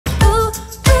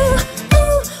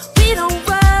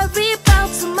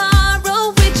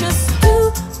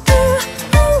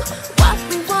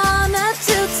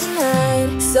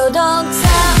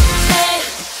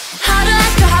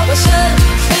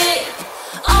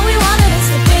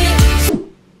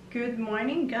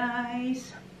morning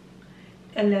guys!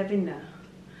 11 na.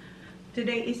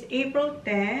 Today is April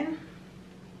 10.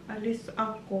 Alis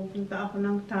ako. Punta ako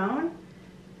ng town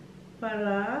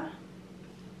para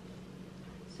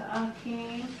sa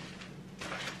aking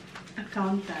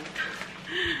accountant.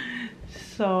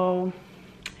 So,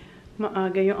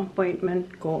 maaga yung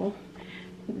appointment ko.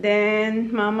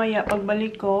 Then, mamaya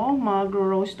pagbalik ko,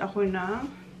 mag-roast ako ng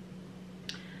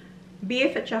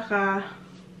beef at saka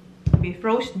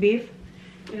roast beef.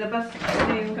 Ilabas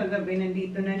ko yung kagabi,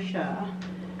 nandito na siya.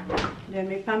 Then,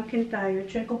 may pumpkin tayo.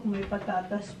 Check ko kung may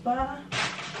patatas pa.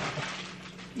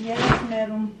 Yes,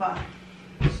 meron pa.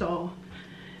 So,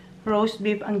 roast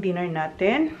beef ang dinner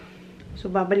natin. So,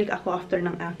 babalik ako after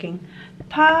ng aking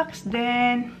packs.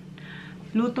 Then,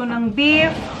 luto ng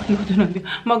beef.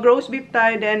 Mag-roast beef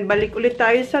tayo. Then, balik ulit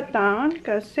tayo sa town.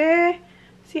 Kasi,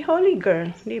 si Holy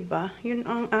Girl, diba? Yun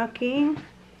ang aking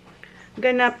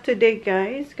ganap today,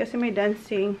 guys. Kasi may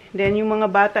dancing. Then, yung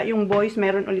mga bata, yung boys,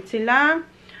 meron ulit silang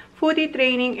foodie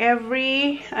training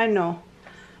every,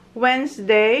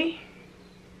 Wednesday.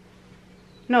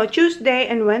 No, Tuesday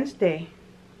and Wednesday.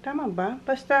 Tama ba?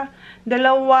 Basta,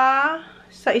 dalawa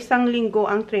sa isang linggo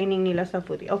ang training nila sa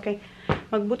foodie. Okay.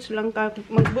 Mag-boots lang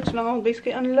ako, guys.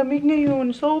 Kaya ang lamig ngayon.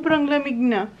 Sobrang lamig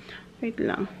na. Wait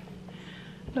lang.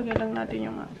 Lagay lang natin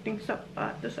yung ating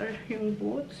sapatos or yung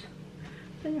boots.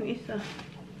 Saan yung isa?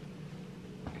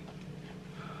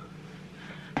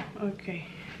 Okay.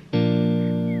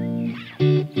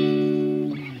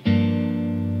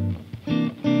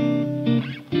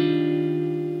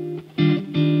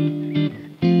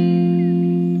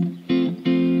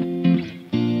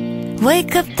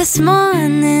 Wake up this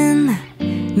morning,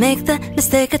 make the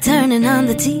mistake of turning on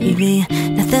the TV.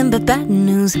 Nothing but bad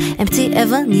news, empty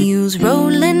avenues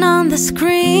rolling on the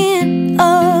screen.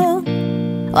 Oh,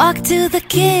 walk to the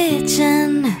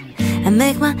kitchen and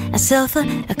make myself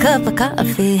a cup of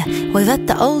coffee. Wave at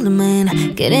the older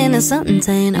man, get in a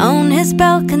suntan on his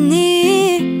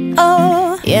balcony.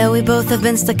 Oh, yeah, we both have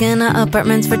been stuck in our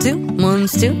apartments for 2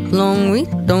 months too long. We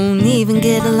don't even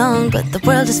get along, but the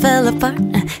world just fell apart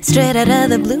straight out of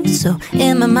the blue. So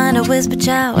in my mind I whisper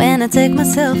ciao and I take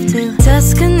myself to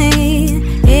Tuscany,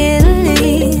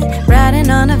 Italy,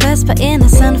 riding on a Vespa in a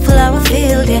sunflower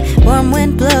field. Yeah, warm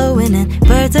wind blowing and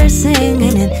birds are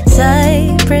singing in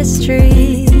cypress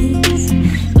trees.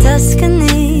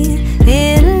 Tuscany,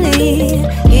 Italy,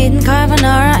 eating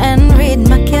carbonara and reading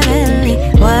Machiavelli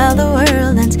while the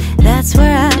world ends. That's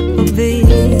where I will be.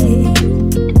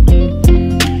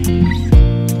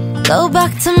 Go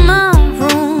back to my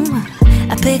room,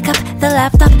 I pick up the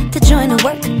laptop to join a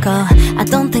work call. I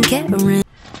don't think it ring.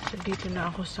 So, dito na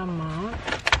ako sa mat.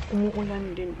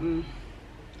 Umuulan din.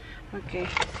 Okay,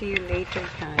 see you later,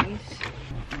 guys.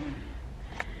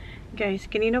 Guys,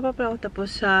 kanina pa pala ako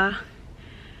tapos sa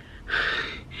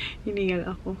hiningal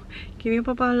ako. Kanina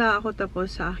pa pala ako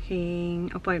tapos sa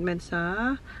aking appointment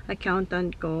sa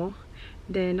accountant ko.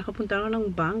 Then, nakapunta ako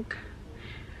ng bank.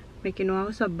 May kinuha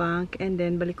ko sa bank. And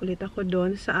then, balik ulit ako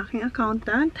doon sa aking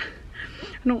accountant.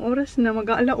 Anong oras na?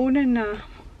 Mag-aalauna na.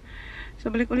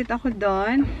 So, balik ulit ako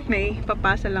doon. May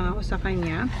papasa lang ako sa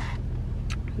kanya.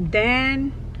 Then,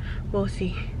 we'll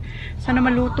see. Sana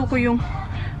maluto ko yung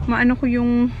maano ko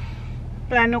yung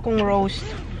plano kong roast.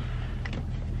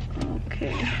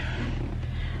 Okay.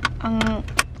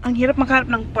 Ang hirap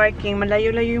makaharap ng parking.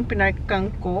 Malayo-layo yung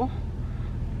pinarkang ko.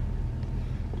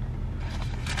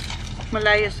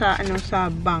 Malayo sa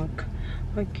sa bank.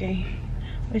 Okay.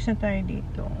 Alis na tayo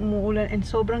dito. Umuulan and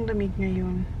sobrang lamig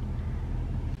ngayon.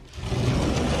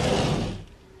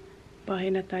 Bahay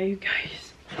na tayo,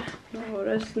 guys.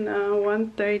 Oras na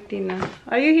 1:30 na.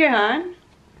 Are you here, Han?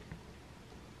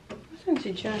 Saan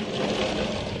si Jan?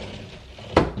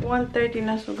 1:30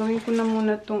 na. So, gawin ko na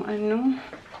muna tong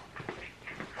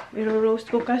i-roast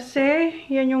ko kasi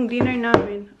yan yung dinner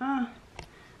namin.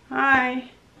 Hi!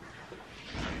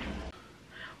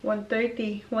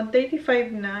 1:30.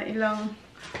 1:35 na. Ilang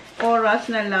oras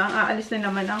na lang. Aalis na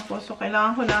naman ako. So,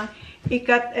 kailangan ko na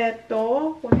i-cut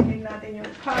eto. Kunin natin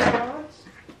yung carrots.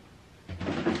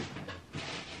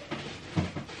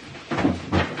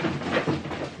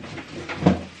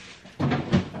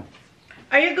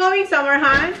 Are you going somewhere,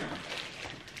 Han?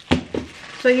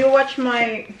 So, you watch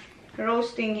my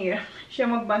roasting here. Siya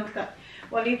magbanta.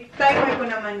 Well, i-timer ko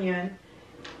naman yan.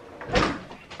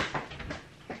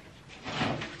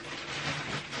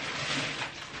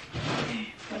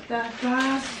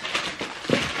 Patatas.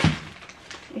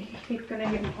 I-heat ko na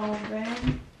yung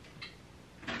oven.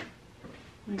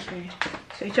 Okay.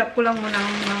 So, i-chop ko lang muna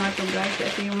ang mga to, guys.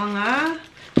 Ito yung mga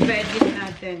veggies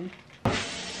natin.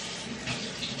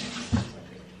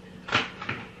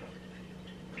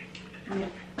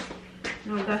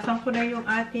 Hugasan ko na yung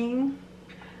ating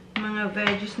mga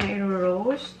veggies na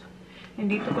i-roast. And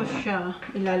dito ko siya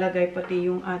ilalagay pati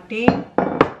yung ating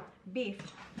beef.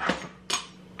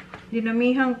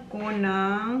 Dinamihan ko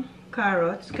ng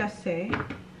carrots kasi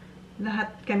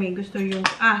lahat kami gusto yung...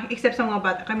 except sa mga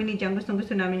bata. Kami ni Jan, gusto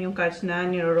namin yung carrots na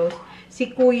niro-roast.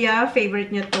 Si Kuya,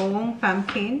 favorite niya tong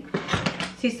pumpkin.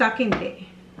 Si Sak,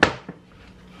 hindi.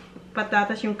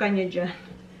 Patatas yung kanya dyan.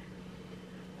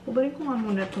 Kubarin ko nga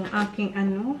muna itong aking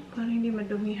para hindi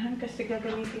madumihan kasi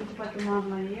gagamitin ko pa ito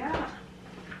mamaya.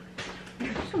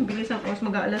 Ang bilis ang oras.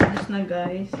 Mag-aalas 2 na,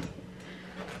 guys.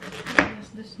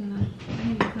 Alas 2 na. Ay,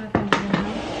 hindi ko natin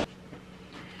dyan.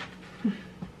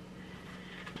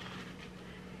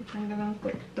 Tanggalan ko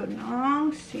ito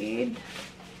ng seed.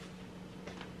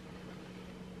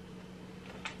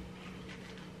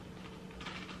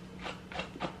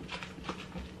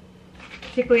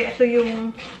 Si Kuya, ito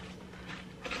yung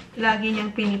lagi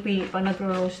niyang pinipili pag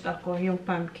nag-roast ako, yung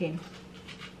pumpkin.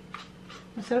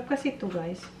 Masarap kasi ito,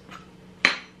 guys.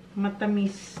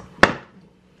 Matamis.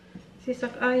 Si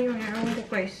Sak ayaw niya. Ewan ko,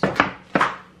 guys.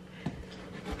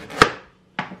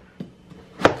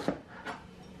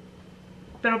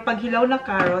 Pero pag hilaw na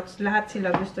carrots, lahat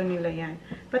sila gusto nila yan.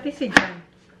 Pati si Jan.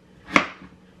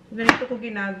 Ganito ko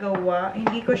ginagawa.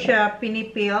 Hindi ko siya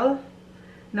pinipil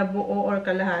na buo or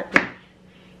kalahati.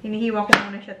 Hinihiwa ko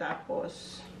muna siya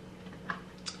tapos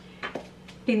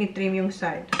tinitrim yung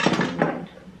side.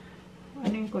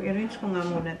 Ano yun ko? I-rinse ko nga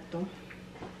muna ito.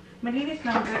 Malinis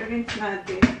lang. I-rinse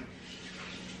natin.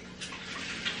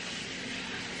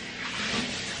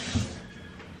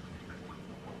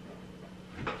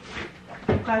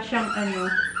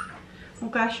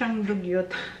 Mukha siyang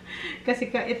dugyot. Kasi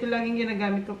ito lang yung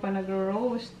ginagamit ko pa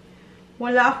nag-roast.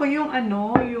 Wala ako yung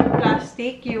yung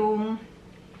plastic, yung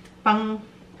pang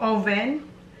oven.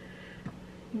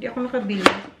 Hindi ako nakabili.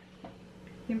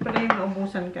 Yun pala yung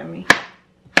naubusan kami.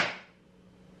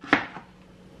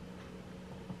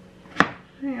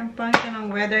 Ay, ang pangit ng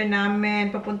weather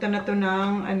namin. Papunta na to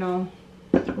ng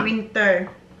winter.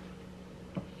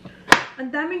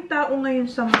 Ang daming tao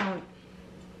ngayon sa Mount.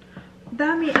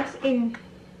 Dami as in.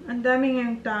 Ang daming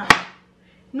ngayong tao.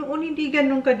 Noon hindi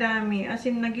ganun kadami. As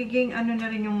in, nagiging na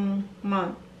rin yung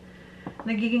Mount.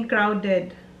 Nagiging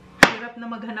crowded. Hirap na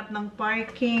maghanap ng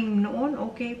parking. Noon,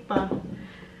 okay pa.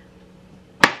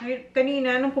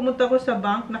 Kanina, nung pumunta ko sa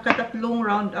bank, nakatatlong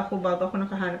round ako bago ako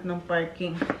nakahanap ng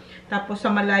parking. Tapos sa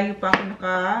malayo pa ako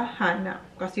nakahanap.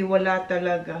 Kasi wala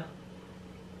talaga.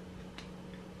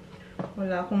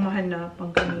 Wala akong mahanapan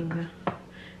kanina.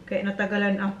 Kaya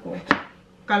natagalan ako.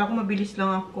 Akala ko mabilis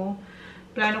lang ako.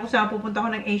 Plano ko saan pupunta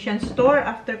ako ng Asian store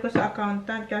after ko sa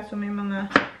accountant. Kaso may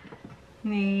mga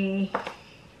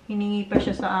hiningi pa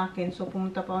siya sa akin. So,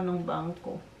 pumunta pa ako ng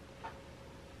bangko.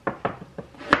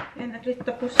 And at least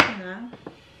tapos na.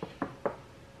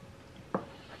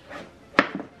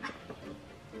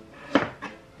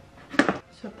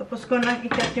 So, tapos ko nang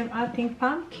i-cut yung ating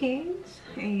pumpkins.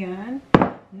 Ayan.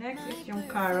 Next is yung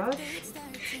carrots.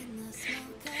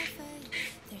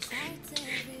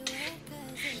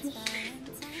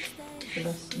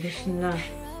 This na.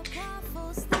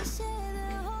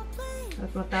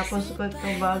 At matapos ko ito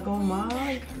bago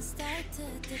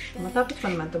matapos pa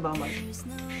naman ito bago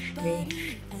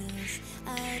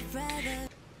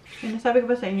Nasabi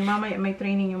ko ba sa inyo, mamaya may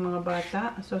training yung mga bata.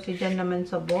 So, si Jan naman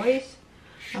sa boys.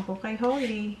 Ako kay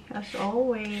Holly. As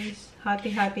always,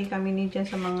 hati-hati kami ni Jan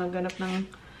sa mga ganap ng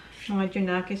mga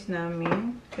junakis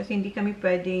namin. Kasi hindi kami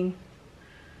pwedeng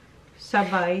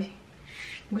sabay.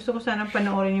 Gusto ko sanang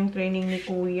panoorin yung training ni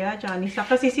Kuya. Tsaka ni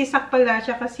Sak. Kasi si Sak pala,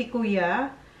 tsaka si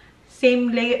Kuya. Same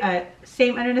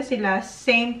na sila.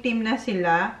 Same team na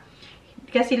sila.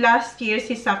 Kasi last year,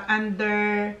 si Sak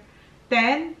under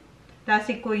 10. Tapos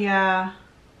si Kuya,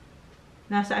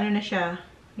 nasa na siya.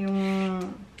 Yung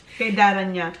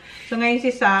kaidaran niya. So, ngayon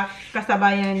si Sak,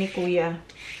 kasabayan ni Kuya.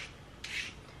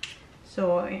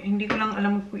 So, hindi ko lang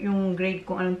alam yung grade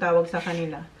kung anong tawag sa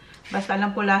kanila. Basta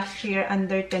alam ko last year,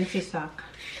 under 10 si Sak.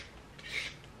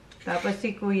 Tapos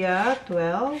si Kuya,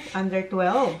 12. Under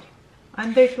 12.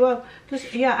 Under 12. Tapos,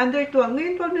 yeah, under 12.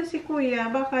 Ngayon 12 na si Kuya.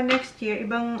 Baka next year,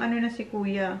 ibang na si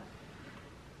Kuya.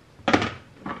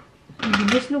 Ang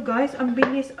bilis no guys. Ang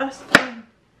bilis as in.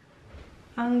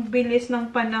 Ang bilis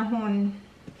ng panahon.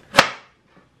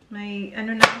 May,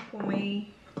 na ako, may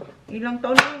ilang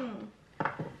taon lang.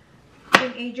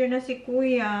 Teenager na si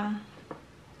Kuya.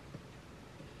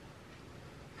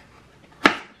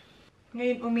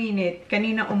 Ngayon uminit.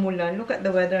 Kanina umulan. Look at the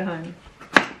weather, hon.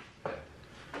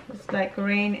 It's like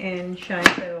rain and shine,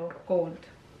 pero cold.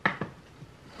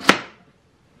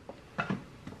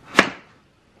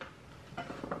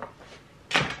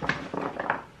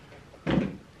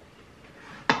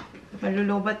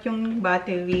 lulobat yung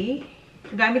battery.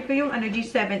 Gamit ko yung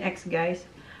G7X, guys.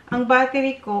 Ang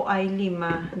battery ko ay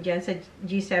 5 dyan sa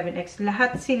G7X.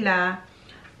 Lahat sila,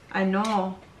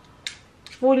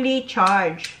 fully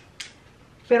charged.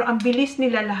 Pero ang bilis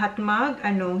nila lahat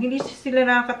hindi sila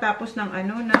nakakatapos ng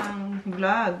ng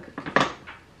vlog.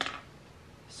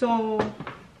 So,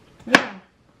 yeah.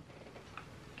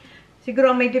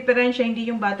 Siguro ang may diferensya, hindi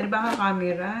yung battery, baka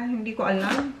camera. Hindi ko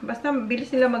alam. Basta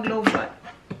bilis nila mag-lobat.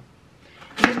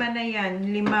 5 na yan.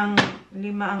 5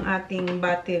 ang ating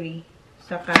battery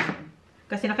sa Canon.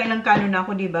 Kasi nakailang Canon na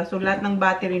ako, diba? So, lahat ng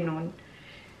battery nun,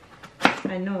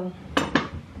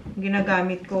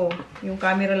 ginagamit ko. Yung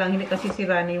camera lang, hindi kasi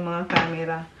sira na yung mga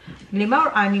camera. 5 or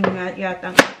 6 nga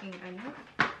yata ang aking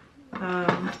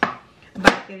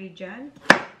battery dyan.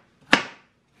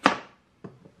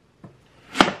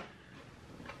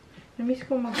 Namiss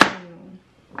ko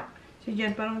si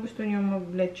Jen, parang gusto niya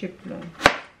mag-leche plan.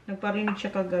 Nagparinig siya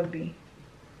kagabi.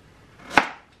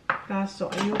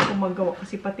 Kaso, ayoko magawa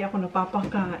kasi pati ako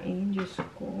napapakain. Diyos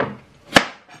ko.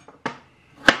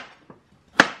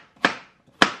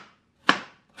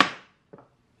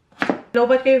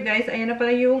 Lobat kayo, guys. Ayan na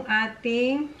pala yung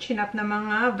ating chinap na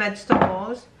mga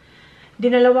vegetables.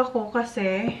 Dinalawa ko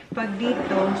kasi pag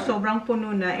dito, sobrang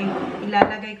puno na.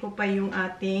 Ilalagay ko pa yung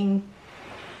ating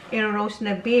i-roast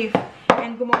na beef.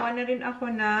 And gumawa na rin ako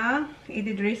na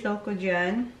i-drizzle ko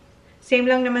dyan.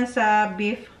 Same lang naman sa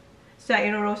beef, sa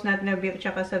i-roast natin na beef,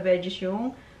 tsaka sa veggies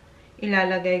yung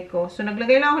ilalagay ko. So,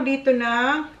 naglagay lang ako dito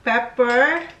na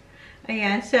pepper,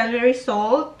 ayan, celery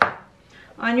salt,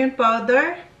 onion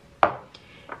powder,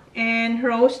 and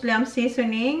roast lamb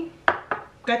seasoning.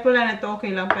 Kahit wala na to, okay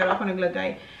lang, pero ako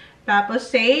naglagay. Tapos,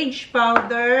 sage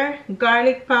powder,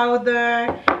 garlic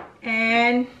powder,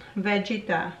 and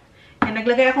vegeta. And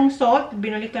naglagay akong salt,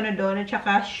 binalik ko na doon, at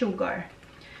saka sugar.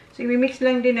 So, i-mix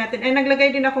lang din natin. And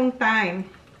naglagay din akong thyme.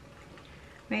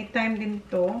 May thyme din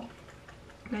to.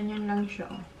 Ganyan lang siya.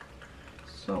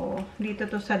 So, dito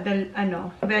to sa,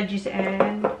 veggies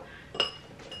and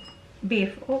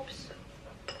beef. Oops.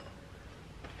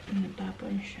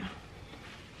 Natapon siya.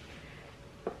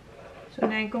 So,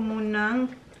 unahin ko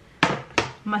munang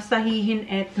masahihin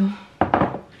eto.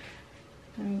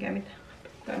 Gamit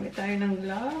tayo ng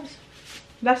gloves.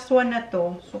 Last one na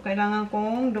to. So, kailangan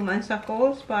kong dumaan sa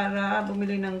Kohl's para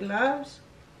bumili ng gloves.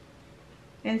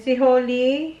 And si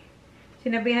Holly,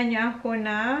 sinabihan niya ako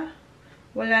na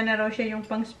wala na raw siya yung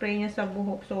pang-spray niya sa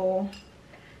buhok. So,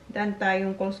 daan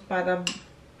tayong Kohl's para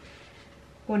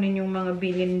kunin yung mga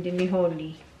bilin din ni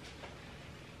Holly.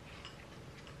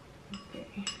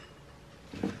 Okay.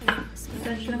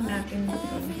 Touch lang natin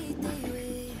ito.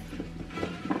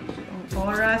 So,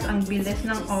 oras, ang bilis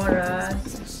ng oras.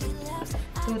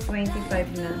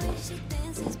 2:25 na.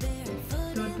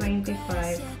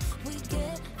 2:25.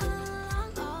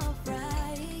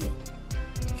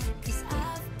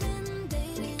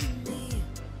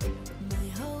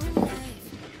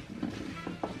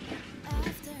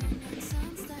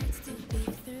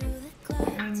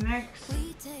 And next,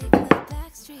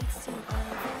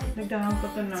 nagdahan ko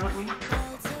ito na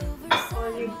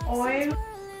olive oil.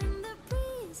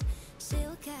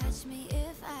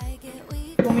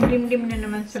 Dumimlim na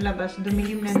naman sa labas.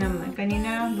 Dumilim na naman.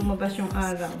 Kanina, lumabas yung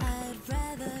araw.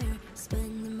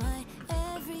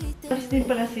 Alis din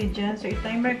pala si Jan. So,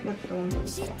 i-timer ko ito.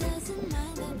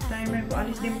 I-timer ko.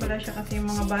 Alis din pala siya kasi yung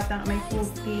mga batang may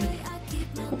puti.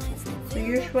 So,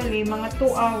 usually, mga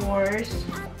 2 hours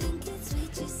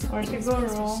or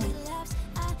siguro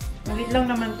malit lang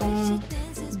naman tong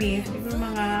beef. Siguro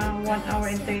mga 1 hour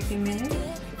and 30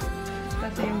 minutes.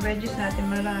 Kasi yung veggies natin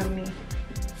marami.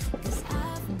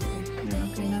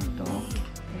 Okay na to.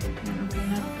 Okay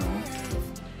na to.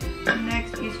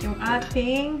 Next is yung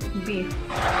ating beef.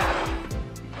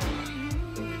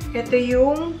 Ito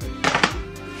yung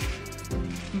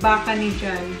baka ni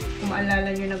Jan. Kung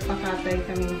maalala nyo, nagpakatay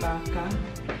kaming baka.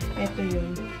 Ito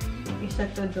yun. Isa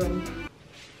to dun.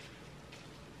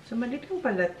 So, malit lang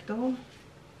pala to.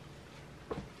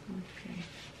 Okay.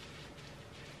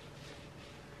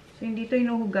 So, hindi to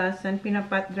hinuhugasan.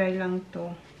 Pinapat dry lang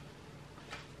to.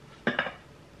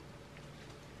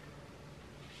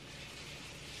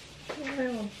 Ay,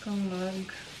 huwag kang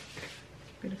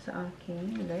pero sa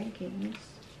akin,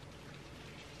 leggings.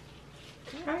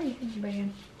 Ay, ano ba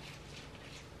yan?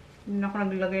 Hindi na ako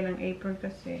naglagay ng apron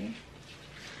kasi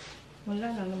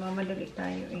wala lang, namamadali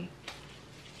tayo eh.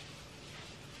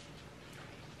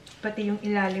 Pati yung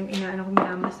ilalim, inaano ko,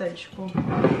 minamassage ko.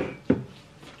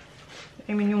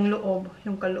 I mean, yung loob,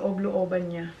 yung kaloob-looban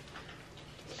niya.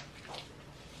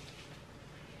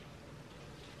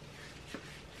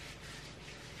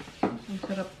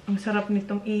 Ang Ang sarap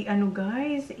nitong ano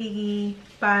guys,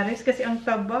 i-pares kasi ang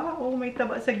taba. Oh, may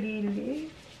taba sa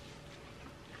gilid.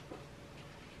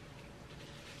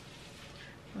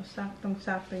 So,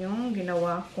 saktong-sakto yung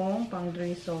ginawa kong pang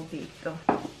drizzle dito.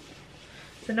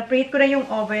 So, na-preheat ko na yung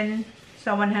oven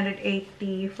sa 180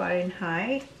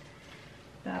 Fahrenheit.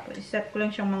 Tapos, iset ko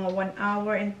lang siyang mga 1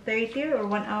 hour and 30 or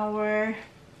 1 hour,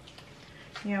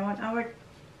 yeah, 1 hour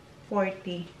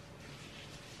 40.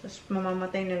 Tapos,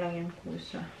 mamamatay na lang yung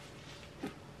kusa.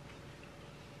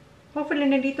 Hopefully,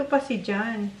 nandito pa si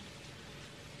Jan.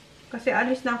 Kasi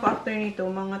alis na ako after nito.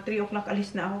 Mga 3 o'clock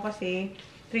alis na ako kasi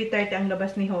 3:30 ang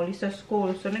labas ni Holly sa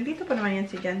school. So, nandito pa naman yan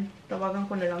si Jan.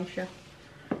 Tawagan ko na lang siya.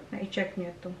 Na i-check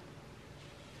niya to.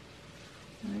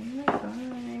 Ayun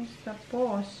guys.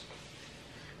 Tapos,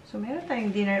 so, meron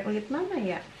tayong dinner ulit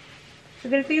mamaya.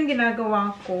 So, ganito yung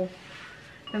ginagawa ko.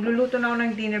 Nagluluto na ako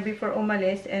ng dinner before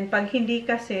umalis. And pag hindi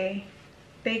kasi,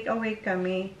 take away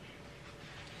kami.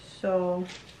 So,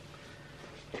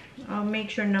 I'll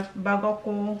make sure na bago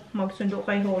ako magsundo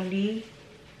kay Holly,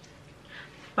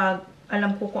 pag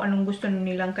alam ko kung anong gusto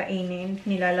nilang kainin,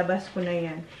 nilalabas ko na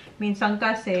yan. Minsan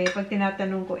kasi, pag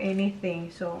tinatanong ko anything,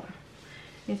 so,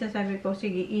 minsan sabi ko,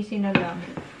 sige, easy na lang.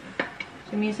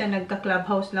 So, minsan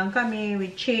nagka-clubhouse lang kami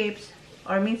with chips,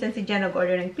 or minsan si Jan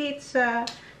nag-order ng pizza.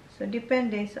 So,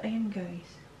 depende. So, ayun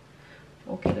guys.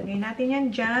 Okay, lagay natin yan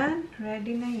dyan.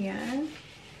 Ready na yan.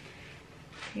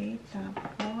 Okay,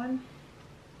 tapon.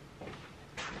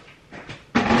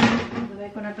 Lagay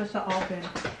ko na to sa oven.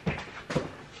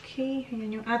 Okay,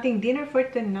 ayan yung ating dinner for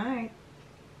tonight.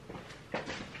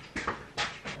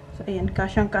 So, ayan,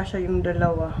 kasyang-kasya yung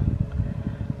dalawa.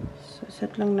 So,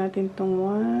 set lang natin tong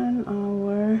 1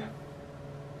 hour.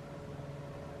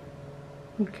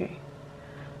 Okay.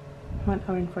 1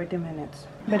 hour and 40 minutes.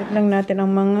 Balik lang natin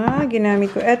ang mga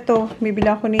ginamit ko. Eto,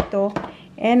 bibila ko nito.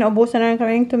 And, ubusan na lang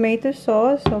kami ng tomato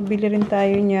sauce. So, bili rin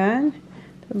tayo niyan.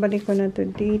 So, balik ko na to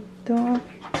dito.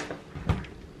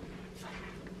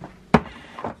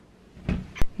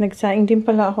 Nagsaing din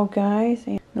pala ako, guys.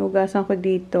 Ayan. Naugasan ko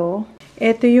dito.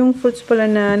 Ito yung fruits pala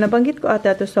na nabanggit ko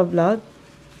ata ito sa vlog.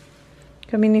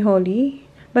 Kami ni Holly.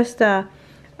 Basta,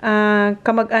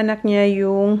 kamag-anak niya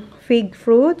yung fig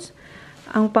fruits.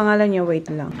 Ang pangalan niya, wait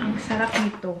lang. Ang sarap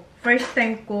nito. First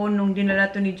time ko nung dinala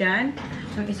to ni Jan,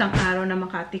 nung isang araw na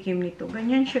makatikim nito.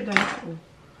 Ganyan siya, guys. Oh.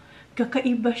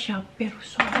 Kakaiba siya, pero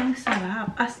sobrang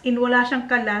sarap. As in, wala siyang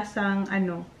kalasang,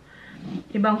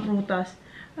 ibang prutas.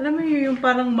 Alam mo yung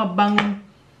parang mabangong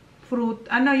fruit.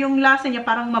 Yung lasa niya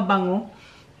parang mabango.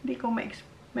 Hindi ko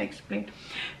ma-explain.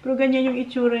 Pero ganyan yung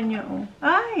itsura niya, oh.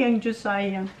 Ay, ang Diyos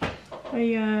sayang.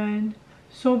 Ayan.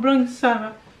 Sobrang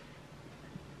sarap.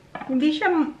 Hindi siya,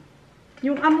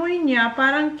 yung amoy niya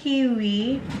parang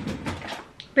kiwi.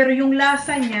 Pero yung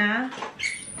lasa niya,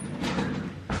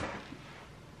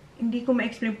 hindi ko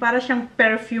ma-explain. Para siyang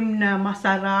perfume na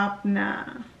masarap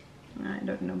na, I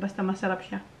don't know, basta masarap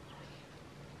siya.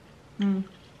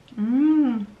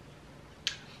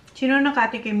 Sino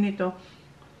nakatikim nito?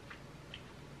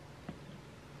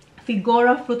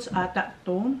 Figora fruits ata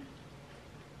to.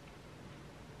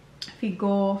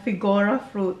 Figora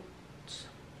fruits.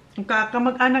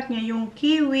 Kamag-anak niya yung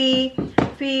kiwi,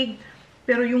 fig,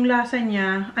 pero yung lasa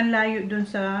niya, ang layo dun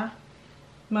sa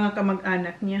mga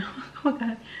kamag-anak niya.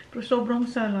 Pero sobrang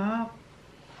sarap.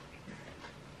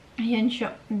 Ayan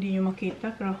siya. Hindi nyo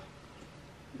makita, pero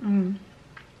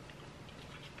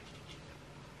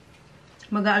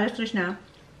mag-aalas 3 na.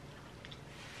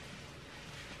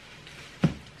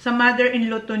 Sa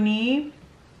mother-in-law to ni...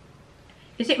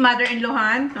 Is it mother-in-law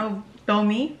Han of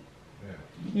Tommy?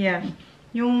 Yeah.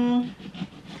 Yung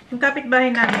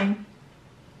kapitbahay namin,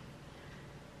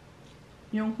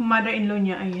 yung mother-in-law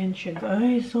niya, ayan siya.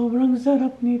 Guys, sobrang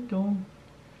sarap nito.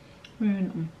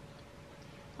 Ayan.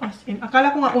 As in,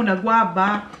 akala ko nga una,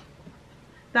 guava.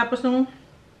 Tapos nung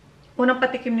unang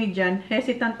patikim ni Jan,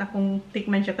 hesitant akong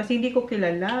tikman siya kasi hindi ko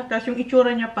kilala. Tapos yung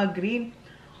itsura niya pa green.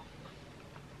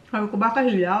 Sabi ko, baka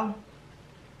hilaw.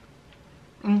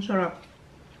 Ang sarap.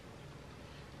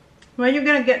 When you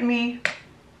gonna get me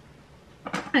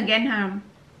again, ham?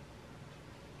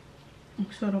 Ang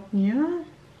sarap niya.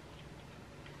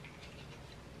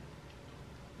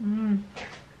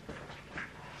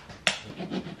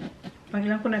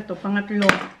 Pagilan ko na ito,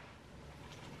 pangatlo.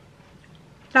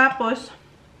 Tapos,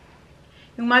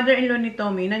 yung mother-in-law ni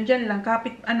Tommy, nandyan lang,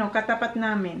 katapat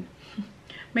namin.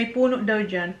 May puno daw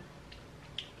dyan.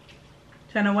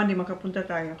 Sana one day makapunta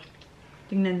tayo.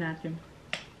 Tingnan natin.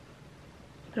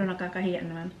 Pero nakakahiya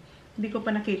naman. Hindi ko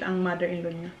pa nakita ang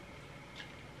mother-in-law niya.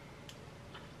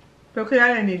 Pero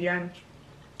kilala niya yan.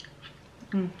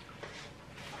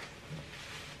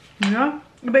 Yeah.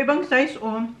 Iba-ibang size,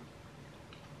 oh.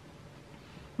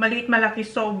 Maliit, malaki,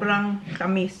 sobrang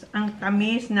tamis. Ang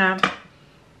tamis na,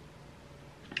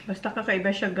 basta kakaiba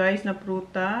siya, guys, na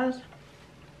prutas.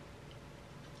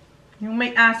 Yung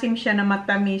may asim siya na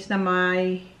matamis, na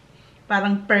may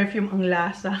parang perfume ang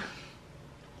lasa.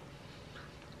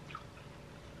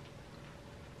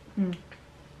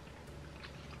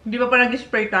 Hindi ba pa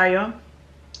nag-spray tayo?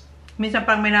 Minsan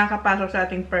pang may nakakapasok sa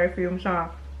ating perfume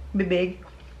sa bibig.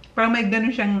 Parang may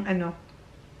ganun siyang, ano,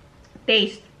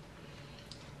 taste.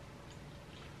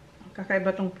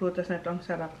 Kakaiba tong prutas na ito. Ang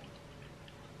sarap.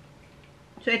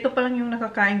 So, ito pa lang yung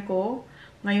nakakain ko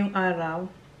ngayong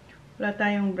araw. Wala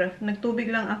tayong breath.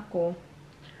 Nagtubig lang ako.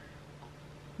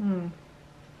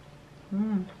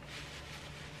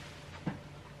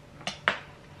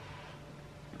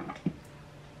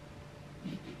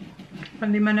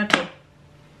 Panlima na to.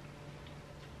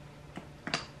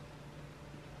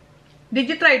 Did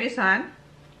you try this, Han?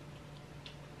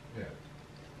 Yeah.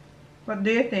 What do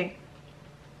you think?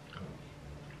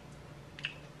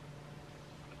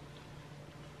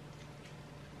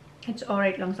 It's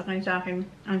alright lang sa akin.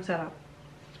 Ang sarap.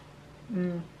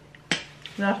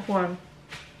 Last one.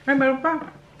 Ay, meron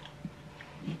pa.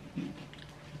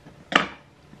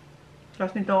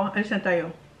 Tapos nito, alis na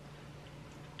tayo.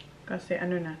 Kasi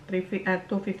ano na,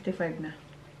 2:55 na.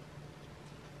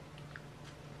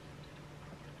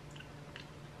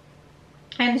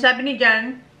 And sabi ni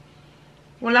Jan,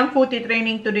 walang footy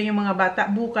training today yung mga bata.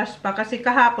 Bukas pa. Kasi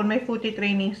kahapon may footy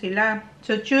training sila.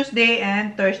 So, Tuesday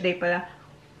and Thursday pala.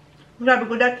 Sabi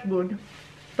ko, that's good.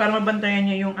 Para mabantayan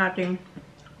niya yung ating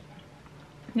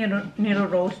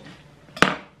niro-roast.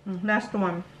 Last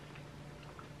one.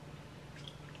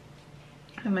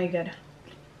 Oh my God.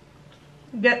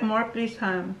 Get more, please,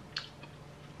 Han.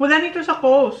 Wala nito sa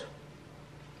Coles.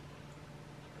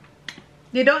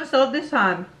 They don't sell this,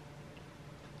 Han.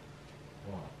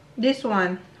 This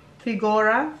one,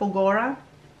 Fugora.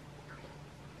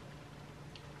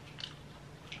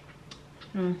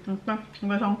 Gusto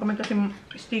ko kami kasi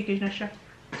sticky na siya.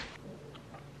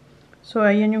 So,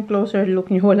 ayan yung closer look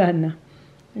niya. Wala na.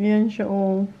 Ayan siya,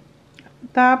 oh.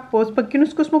 Tapos, pag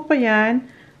kinuskus mo pa yan,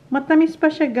 matamis pa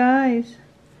siya, guys.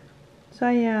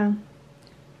 Sayang.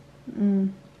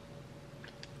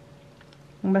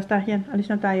 Basta, yan.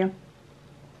 Alis na tayo.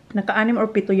 Naka-6 or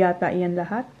 7 yata iyan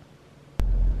lahat.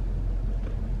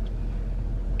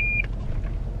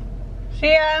 See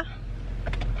ya!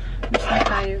 Alis na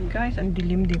tayo, guys. Ang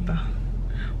dilim, diba?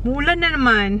 Mulan na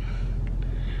naman.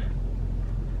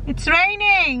 It's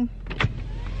raining!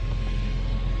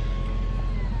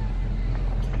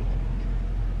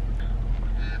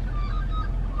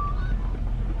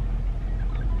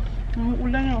 Ang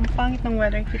ulan na. Ang pangit ng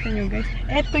weather. Kita nyo, guys.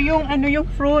 Ito yung, ano, yung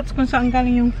fruits. Kung saan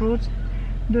galing yung fruits.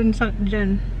 Doon sa,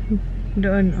 dyan.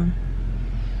 Doon, oh.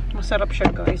 Masarap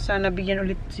siya, guys. Sana bigyan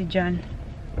ulit si Jan.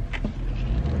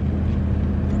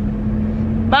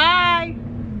 Bye!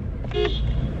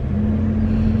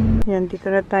 Yan, dito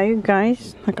na tayo,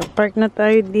 guys. Nakapark na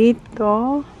tayo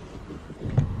dito.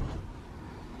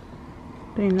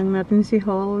 Tayo lang natin si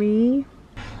Holly.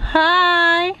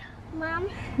 Hi! Mom?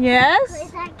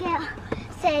 Yes? That girl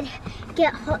said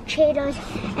get hot Cheetos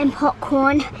and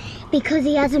popcorn because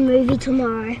he has a movie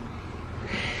tomorrow.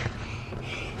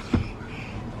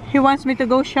 He wants me to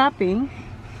go shopping.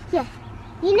 Yeah.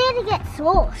 You need to get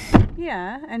sauce.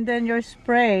 Yeah, and then your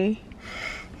spray.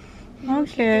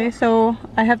 Okay, so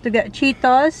I have to get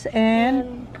Cheetos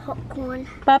and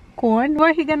popcorn. Where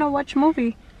are you gonna watch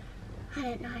movie? I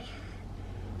don't know.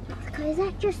 Because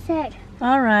that just said.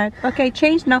 Alright. Okay,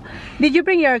 change now. Did you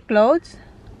bring your clothes?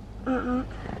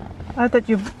 I thought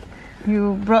you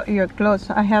brought your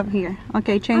clothes. I have here.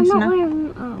 Okay, change I'm not now.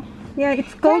 wearing, oh. Yeah,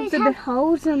 it's cold Those today. have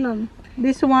holes in them.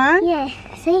 This one? Yeah,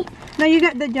 see? No, you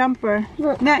got the jumper.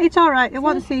 Look. Yeah, it's alright. It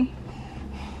won't see.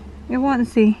 It won't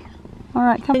see.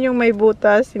 Alright, come. Yung may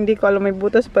butas. Hindi ko alam may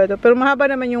butas pa ito. Pero mahaba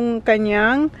naman yung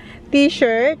kanyang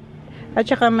t-shirt. At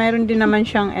saka mayroon din naman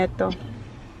siyang eto.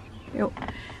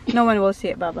 No one will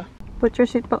see it, Baba. Put your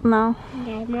seatbelt now.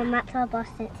 Yeah, Mom, that's our bus.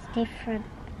 It's different.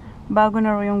 Bago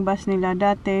na rin yung bus nila.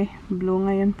 Dati, blue.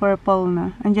 Ngayon, purple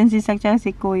na. Andyan si Sak tsaka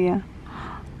si Kuya.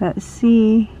 Let's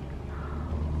see.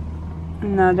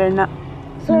 No, they're not.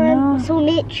 So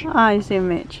Mitch. I see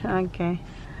Mitch. Okay.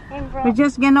 We're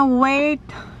just gonna wait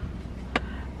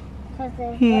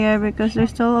here because there's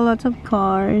still a lot of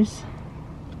cars.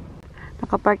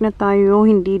 Nakapark na tayo.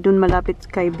 Hindi dun malapit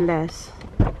kay Bless.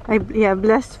 Yeah,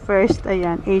 Bless first.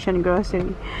 Ayan, Asian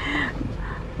grocery.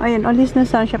 Ayan, alis na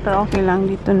saan siya, pero okay lang.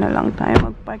 Dito na lang tayo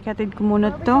mag-park. Hatid ko muna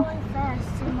to.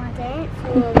 First to my dance,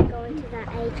 or are we going to that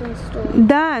Asian store?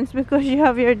 Dance, because you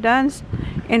have your dance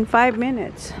in 5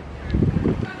 minutes.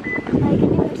 Are we going to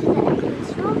go to the Asian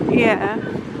store? Yeah.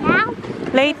 Now?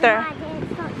 Later. My dance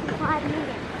starts in 5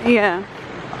 minutes. Yeah.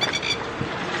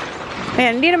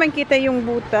 Ayan, hindi naman kita yung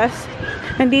butas.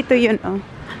 Nandito yun, oh.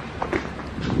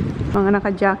 Mga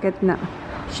naka-jacket na.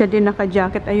 Siya din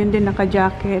naka-jacket. Ayun din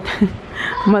naka-jacket.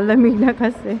 Malamig na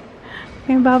kasi.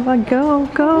 Okay, Baba, go.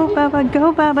 Go, Baba,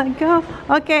 go, Baba, go.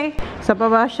 Okay. Sa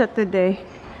baba siya today.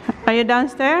 Are you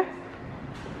downstairs?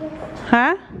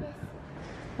 Huh?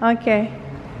 Okay.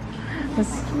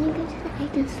 Can you go to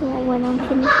the Asian store when I'm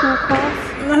finished my class?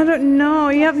 I don't know.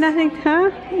 You have nothing,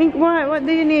 huh? What? What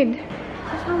do you need?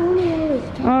 I want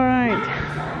to. Alright.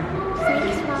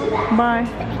 Thanks, Mom. Bye.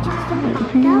 Just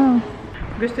No.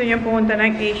 Gusto niya pumunta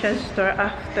ng Asian store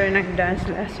after ng dance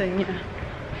lesson niya.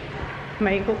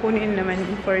 May kukunin naman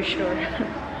for sure.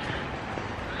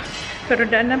 Pero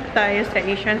daan na tayo sa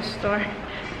Asian store.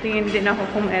 Tingin din ako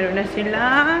kung meron na sila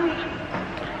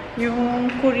yung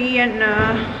Korean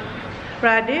na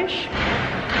radish.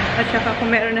 At saka kung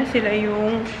meron na sila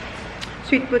yung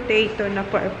sweet potato na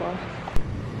purple.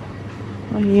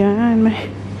 Ayan, may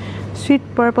sweet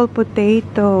purple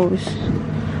potatoes.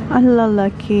 Ang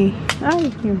lalaki.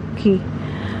 Ay, yuki.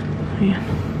 Ayan.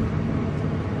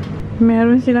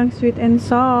 Meron silang sweet and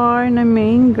sour na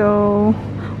mango.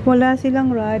 Wala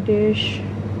silang radish.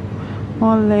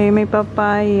 Ole, may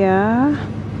papaya.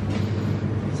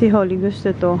 Si Holly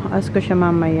gusto to. Ask ko siya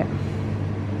mamaya.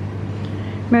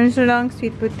 Meron silang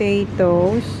sweet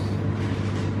potatoes.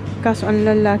 Kaso ang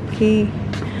lalaki.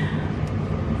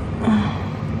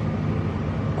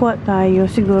 Kuha tayo.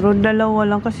 Siguro dalawa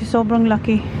lang kasi sobrang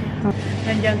laki.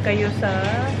 Nandiyan kayo sa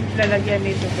lalagyan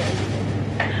nito guys.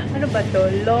 Ano ba to?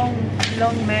 Long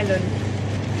melon.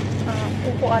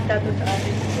 Upo ata to sa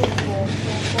atin. Upo.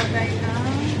 Upo tayo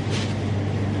ng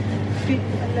sweet.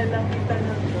 Ang lalaki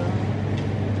talaga.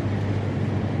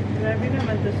 Grabe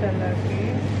naman to sa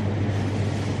laki.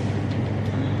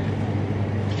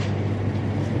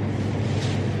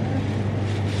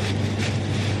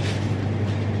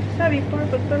 Sabi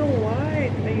purple pero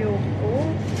white. Ayoko.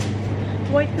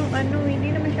 White yung ano,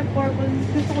 hindi naman siya purple.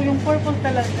 Gusto ko yung purple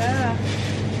talaga.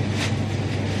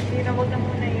 Hindi na, wag na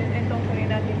muna yun. Itong kunin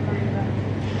natin manga.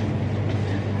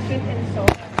 Sweet and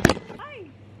sour. Ay!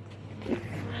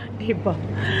 Diba?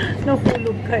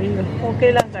 Nahulog kayo.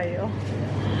 Okay lang kayo.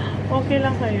 Okay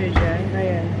lang kayo dyan.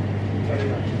 Ayan.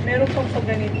 Meron pang pa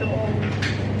ganito.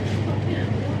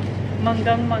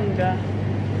 Manggang-mangga.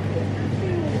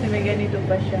 Kasi may ganito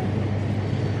pa siya.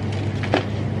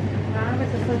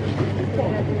 Masasabi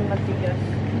natin yung matigas.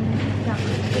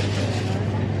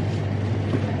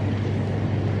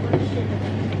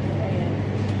 Ayan.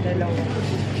 Dalawa.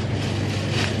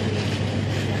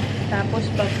 Tapos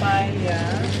papaya.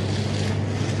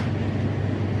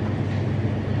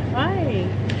 Ay!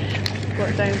 Kuha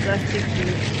tayong plastic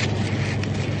juice.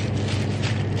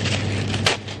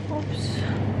 Oops.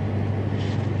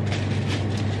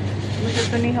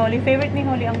 Gusto ni Holly. Favorite ni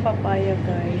Holly ang papaya,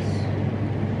 guys.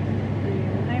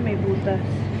 Ayun. Ay, may butas.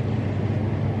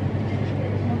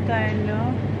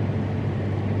 Magkano?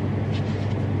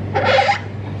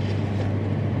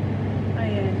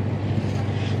 Ayan.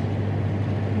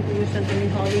 Gusto ni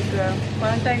Holly, girl.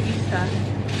 Parang tayong isa.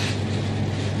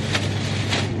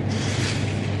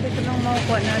 Ito lang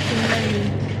makukuha natin na yun.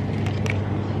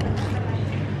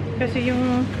 Kasi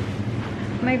yung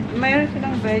mayroon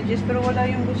silang veggies pero wala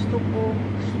yung gusto ko.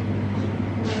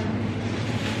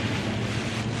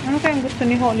 Ano kayang gusto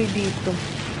ni Holly dito?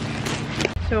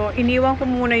 So, iniwan ko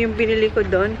muna yung binili ko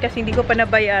doon kasi hindi ko pa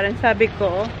nabayaran. Sabi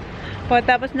ko,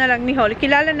 pagkatapos na lang ni Holly,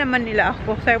 kilala naman nila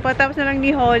ako. Sabi, pagkatapos na lang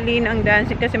ni Holly ng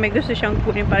dancing kasi may gusto siyang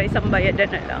kunin para isang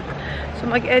bayadan na lang. So,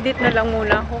 mag-edit na lang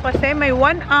muna ako kasi may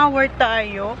 1 hour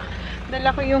tayo.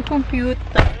 Dala ko yung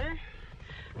computer.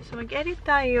 So, mag-edit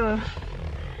tayo.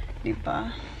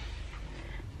 Diba?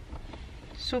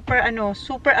 Super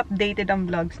updated ang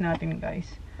vlogs natin,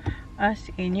 guys.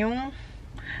 As in, yung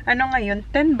ano ngayon,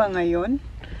 10 ba ngayon?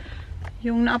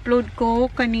 Yung na-upload ko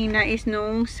kanina is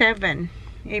nung 7.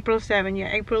 April 7,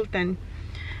 yeah, April 10.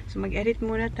 So, mag-edit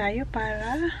muna tayo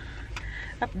para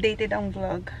updated ang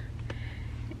vlog.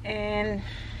 And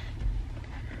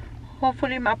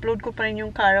hopefully, ma-upload ko pa rin yung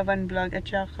caravan vlog at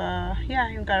saka, yeah,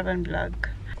 yung caravan vlog.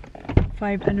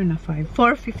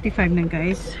 4:55 na,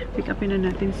 guys. Pick upin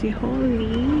na natin si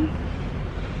Holly.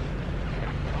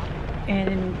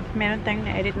 And meron tayong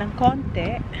na-edit ng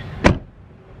konti.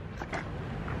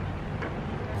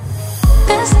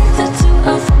 There's the two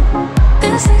of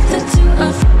It's like the two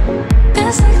of,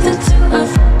 it's like the two of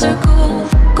the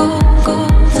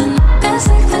golden. It's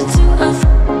like the two of,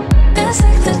 it's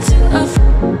like the two of,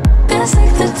 it's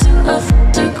like the two of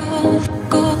the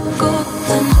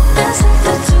golden. It's like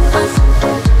the two of,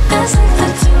 it's like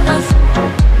the two of,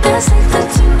 it's like the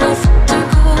two of the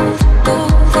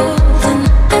golden.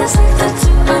 It's like the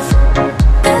two of,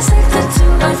 it's like the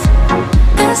two of,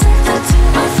 it's like the two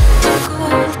of the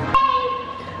golden.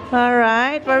 All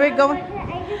right, where we going?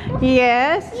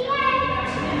 Yes.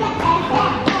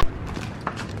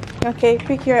 Okay,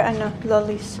 pick your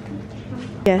lollies.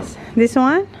 Yes, this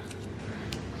one.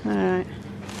 All right.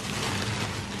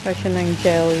 Version ng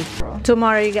jelly.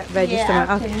 Tomorrow you got veggies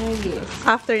tomorrow. Okay.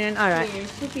 Afternoon. All right.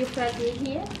 If you start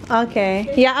here.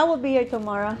 Okay. Yeah, I will be here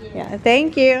tomorrow. Yeah.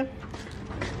 Thank you.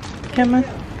 Come on.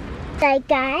 So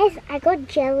guys, I got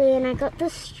jelly and I got the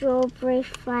strawberry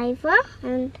flavor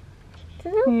and it's a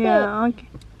little bit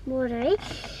watery.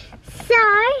 So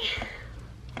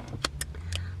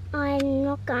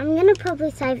I'm gonna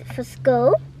probably save it for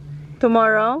school.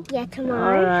 Tomorrow? Yeah,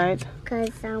 tomorrow. All right.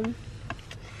 Because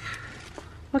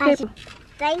Okay.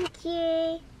 Thank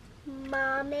you,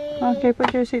 Mommy. Okay,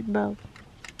 put your seatbelt.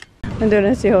 Nandun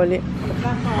na si Holly.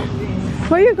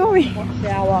 Where are you going?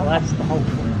 Well, that's the whole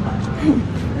point.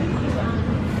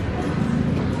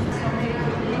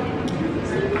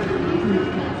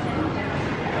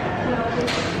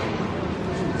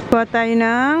 Kuha tayo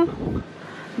ng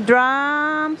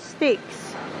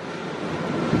drumsticks.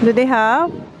 Do they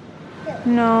have?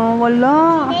 No,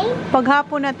 wala.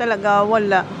 Paghapon na talaga,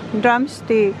 wala.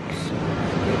 Drumsticks.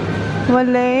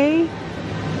 Wala.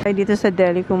 Ay, dito sa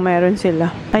deli kung meron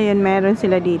sila. Ayun, meron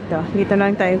sila dito. Dito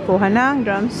lang tayo kuha ng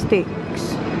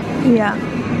drumsticks. Yeah.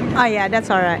 Oh yeah,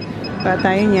 that's alright. Kuha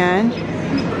tayo niyan.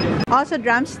 Also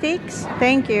drumsticks.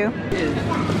 Thank you.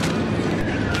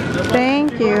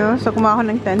 Thank you. So, kumuha ko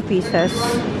ng 10 pieces.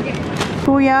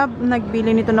 Kuya,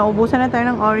 nagbili nito. Naubusan na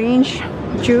tayo ng orange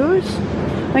juice.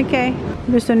 Okay.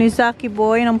 Gusto ni Zaki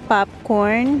Boy ng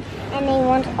popcorn. And they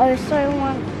also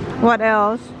want What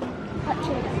else? hot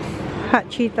Cheetos. Hot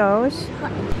Cheetos.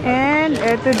 And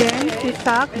ito din, si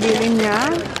Sak, bilhin niya.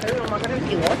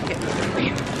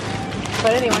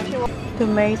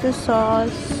 Tomato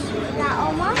sauce. That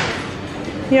almost?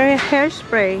 Your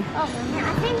hairspray. Oh,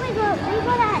 I think we got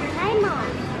that timer.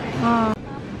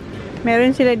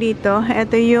 Meron sila dito.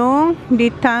 Ito yung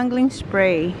detangling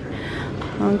spray.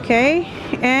 Okay.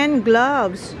 And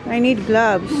gloves. I need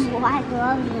gloves. Why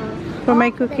gloves? For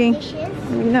my cooking.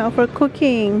 No, for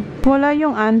cooking. Wala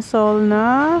yung Ansol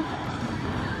na.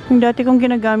 Yung dati kong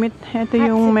ginagamit. Ito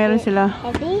yung meron sila.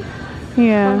 Heavy?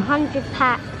 Yeah. 100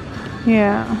 pack.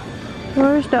 Yeah.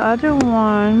 Where's the other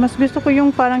one? Mas gusto ko yung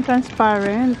parang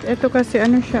transparent. Ito kasi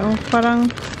ano siya, oh,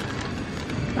 parang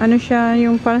ano siya,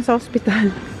 yung parang sa hospital.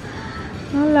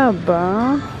 Wala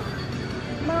ba?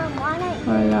 Mom, why not?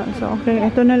 Wala. So, okay.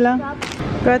 Ito na lang.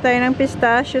 Kuha tayo ng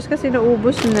pistachios kasi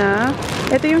naubos na.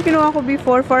 Ito yung kinuha ko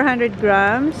before, 400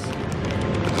 grams.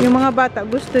 Yung mga bata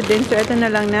gusto din. So, ito na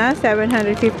lang na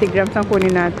 750 grams ang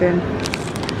kunin natin.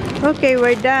 Okay,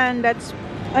 we're done. That's,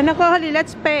 ano ko, Holly,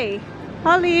 let's pay.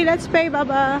 Holly, let's pay,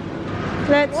 Baba.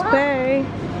 Let's pay.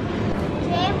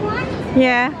 Jam one?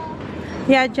 Yeah.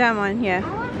 Yeah, jam on. Yeah.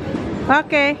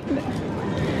 Okay.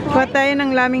 Kuha tayo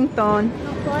ng Lamington.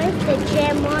 What is the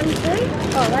jam one too?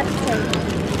 Oh, that's two.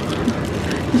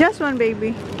 Just one,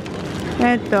 baby.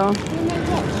 Ito. Can I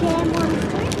get jam one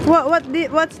too?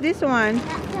 What's this one?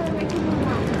 That's the original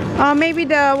one. Maybe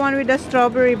the one with the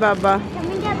strawberry, Baba. Can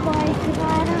we get both? Because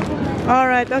I don't remember.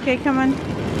 Alright, okay, come on.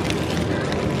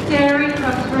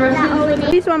 That all we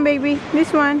need? This one, baby.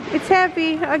 This one. It's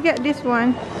heavy. I'll get this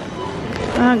one.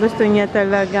 Gusto niya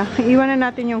talaga. Iwanan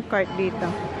natin yung cart dito.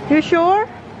 You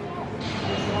sure?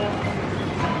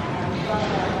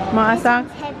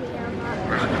 Maasang. It's heavy. I'm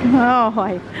not.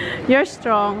 Oh, you're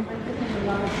strong.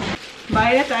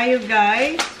 Bye na tayo,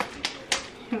 guys.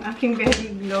 Yung aking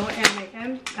baby glow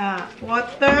and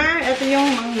water. Ito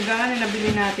yung mangga na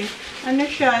nabili natin. Ano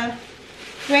siya?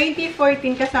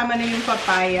 2014 kasama na yung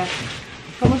papaya.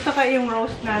 Kamusta ka yung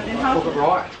roast natin? Cook it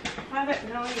right. I don't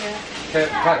know yet. Take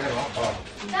it off.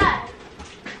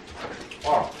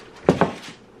 Oh.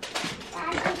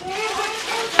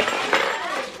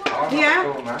 Yeah?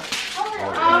 Cool, man.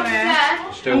 Yeah.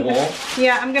 Still warm?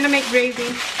 Yeah, I'm gonna make gravy.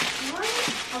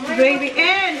 Gravy.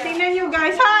 And, tingnan nyo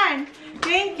guys. Han!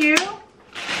 Thank you.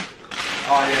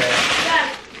 Oh,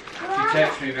 yeah. You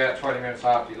texted me about 20 minutes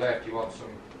after you left. You want some?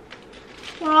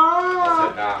 I Wow.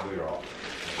 said, nah, we were off.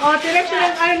 Oh, tinext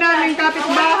lang ano namin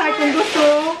kapitbahay kung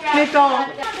gusto nito.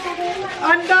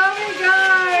 Ang dami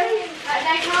guys!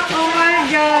 Oh my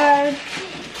God!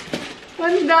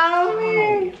 Ang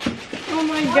dami! Oh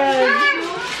my God!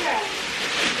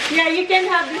 Yeah, you can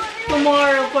have this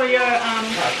tomorrow for your,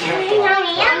 after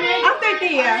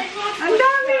Tia. Ang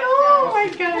dami! Oh my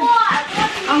God!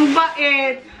 Ang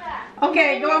bait!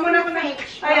 Okay, gawa mo na ako ng,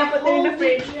 ayan, put it in the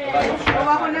fridge.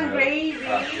 Gawa ko ng gravy.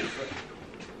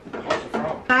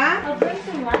 Ha?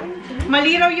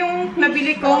 Maliraw yung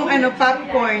nabili kong,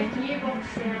 popcorn.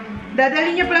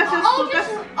 Dadalhin niyo pala sa school.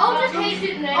 I'll just taste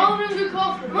it now. I'll drink a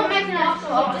coffee. I'm not making that.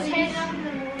 I'll just taste it.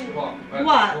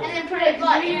 What? And then put it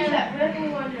like in that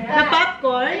purple one there. The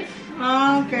popcorn?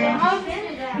 Oh, okay.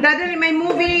 Dadali, may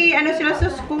movie, sila sa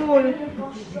school.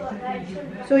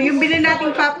 So, yung bilhin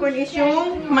nating popcorn is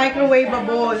yung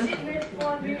microwavable.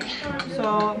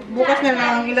 So, bukas na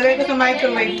lang, ilagay ko sa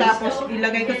microwave, tapos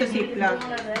ilagay ko sa ziplock.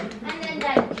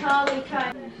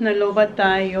 Nalobat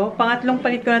tayo. Pangatlong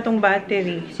palit ko na tong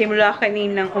battery. Simula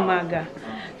kaninang umaga.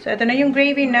 So, ito na yung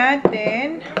gravy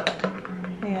natin.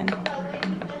 Ayan.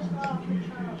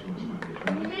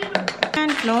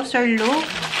 And closer look.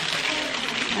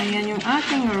 Ayan yung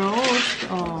ating roast.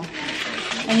 Oh.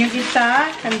 And yung isa,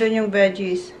 nandun yung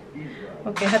veggies.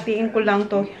 Okay, hatiin ko lang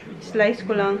to. Slice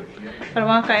ko lang. Para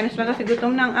makakain na kasi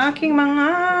gutom ng aking mga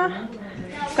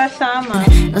kasama.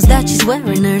 Knows that she's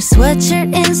wearing her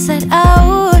sweatshirt inside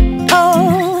out.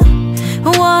 Oh,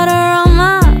 water on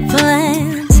my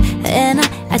plants. And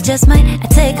I just might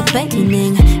take a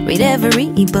painting, read every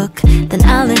book, then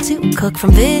I'll learn to cook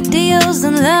from videos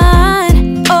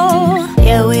online. Oh,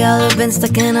 yeah, we all have been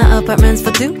stuck in our apartments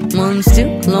for 2 months too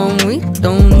long. We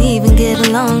don't even get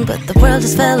along, but the world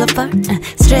just fell apart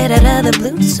straight out of the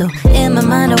blue. So in my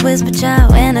mind I whisper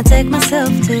ciao, and I take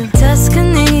myself to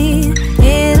Tuscany,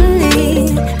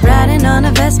 Italy, riding on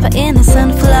a Vespa in a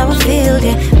sunflower field.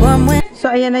 Yeah, warm wind. So,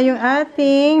 ayan na yung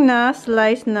ating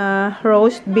na-slice na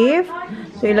roast beef.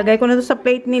 So, ilagay ko na to sa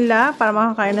plate nila para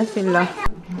makakain na sila.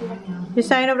 You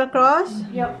sign of the cross?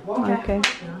 Yep. Okay.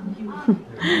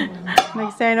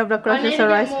 Nag-sign of the cross sa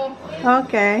rice.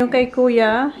 Okay. Yung kay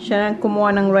kuya, siya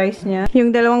kumuha ng rice niya.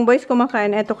 Yung dalawang boys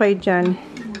kumakain, eto kay Jan.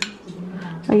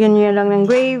 Ayan niya lang ng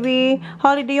gravy.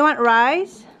 Holly, do you want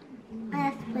rice?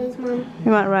 Yes, please, Mom.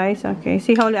 You want rice? Okay.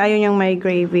 Si Holly, ayaw niyang may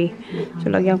gravy. So,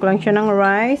 lagyan ko lang siya ng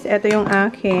rice. Ito yung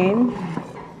akin.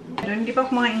 Hindi pa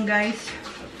kumain, guys.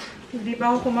 Hindi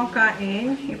pa ako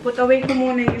kumakain. I-put away ko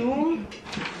muna yung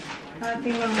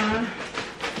ating mga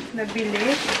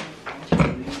nabili.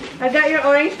 I got your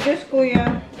orange juice,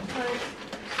 kuya.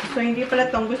 So, hindi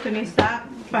pala itong gusto ni Sak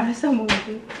para sa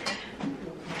movie.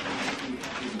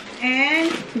 And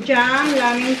jam,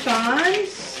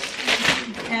 lamingtons.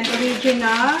 And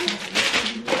original.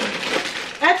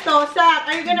 Eto, Sak,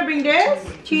 are you gonna bring this?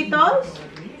 Cheetos?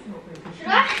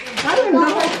 Should I? I don't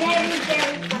know. Very,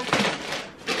 very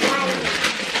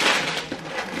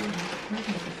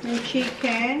Yung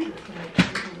chicken.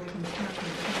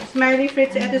 Smiley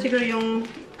Fritz. Ito siguro yung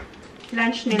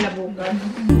lunch nila bukas.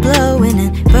 Blowing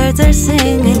and birds are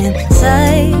singing in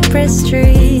cypress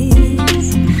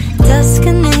trees.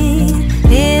 Tuscany,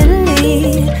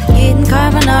 Italy, eating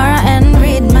carbonara and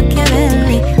read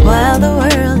Machiavelli. While the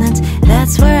world ends,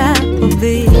 that's where I will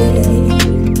be.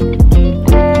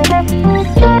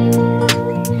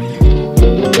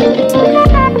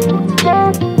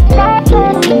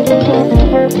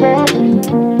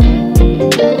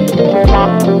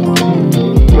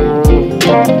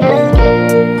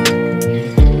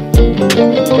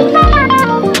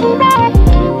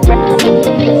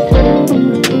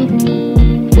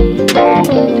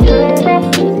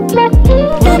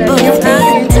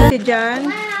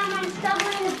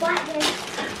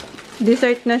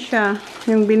 Dessert na siya.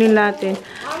 Yung binili natin.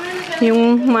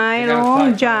 Yung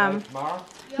mayroong jam.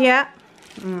 Yeah.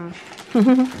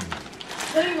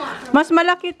 Mas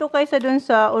malaki to kaysa dun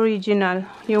sa original.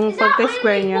 Yung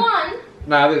pagka-square niya.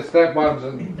 No, that one's...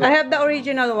 I have the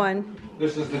original one.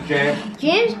 This is the jam.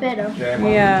 Jam's better. Jam.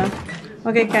 Yeah.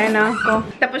 Okay, kain na ako.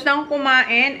 Tapos na akong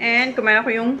kumain and kumain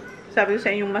ako yung, sabi ko sa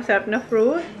inyo, yung masarap na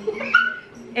fruit.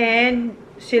 And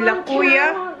sila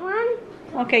kuya.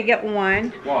 Okay, get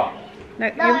one. What?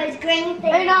 It's green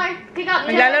thing. Oh no, pick up.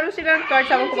 Naglalaro sila ng cards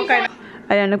habang kumakain.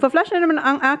 Ayan, nagpa-flash na naman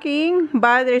ang aking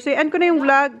battery. So, end ko na yung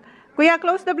vlog. Kuya,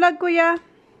 close the vlog, kuya.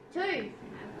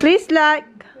 2. Please like.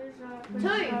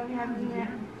 2.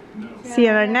 See you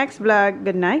in our next vlog.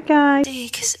 Good night, guys.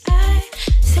 Because I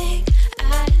think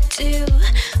I do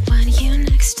want you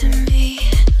next to me.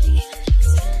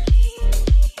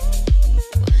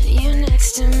 Want you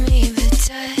next to me.